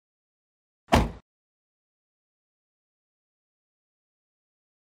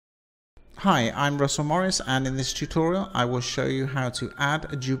Hi, I'm Russell Morris, and in this tutorial I will show you how to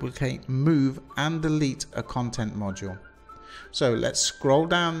add, duplicate, move and delete a content module. So let's scroll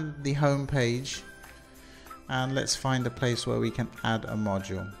down the home page and let's find a place where we can add a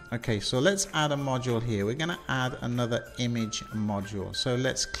module. Okay, so let's add a module here. We're going to add another image module. So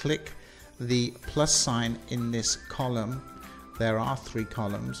let's click the plus sign in this column. There are 3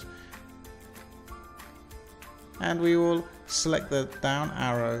 columns. And we will select the down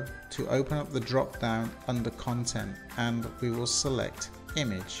arrow to open up the drop down under content, and we will select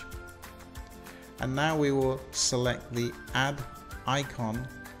image. And now we will select the add icon,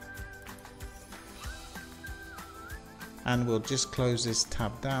 and we'll just close this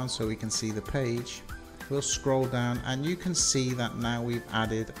tab down so we can see the page. We'll scroll down and you can see that now we've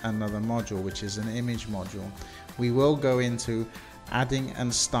added another module, which is an image module. We will go into adding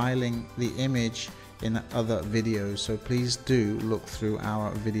and styling the image in other videos, so please do look through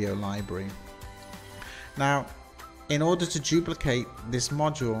our video library. Now, in order to duplicate this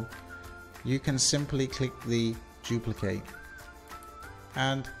module, you can simply click the duplicate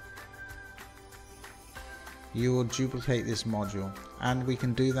and you will duplicate this module, and we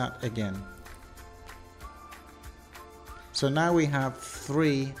can do that again. So now we have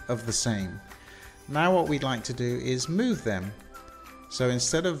 3 of the same. Now what we'd like to do is move them. So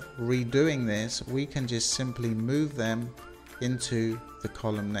instead of redoing this, we can just simply move them into the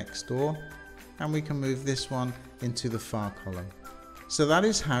column next door, and we can move this one into the far column. So that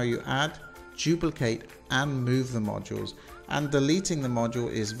is how you add, duplicate and move the modules. And deleting the module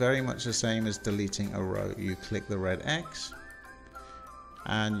is very much the same as deleting a row. You click the red X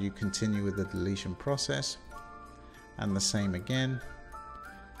and you continue with the deletion process, and the same again,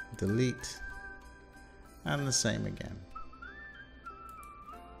 delete, and the same again.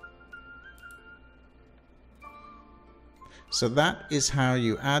 So that is how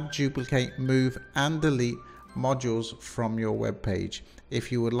you add, duplicate, move and delete modules from your web page.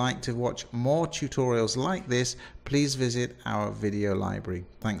 If you would like to watch more tutorials like this, please visit our video library.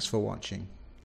 Thanks for watching.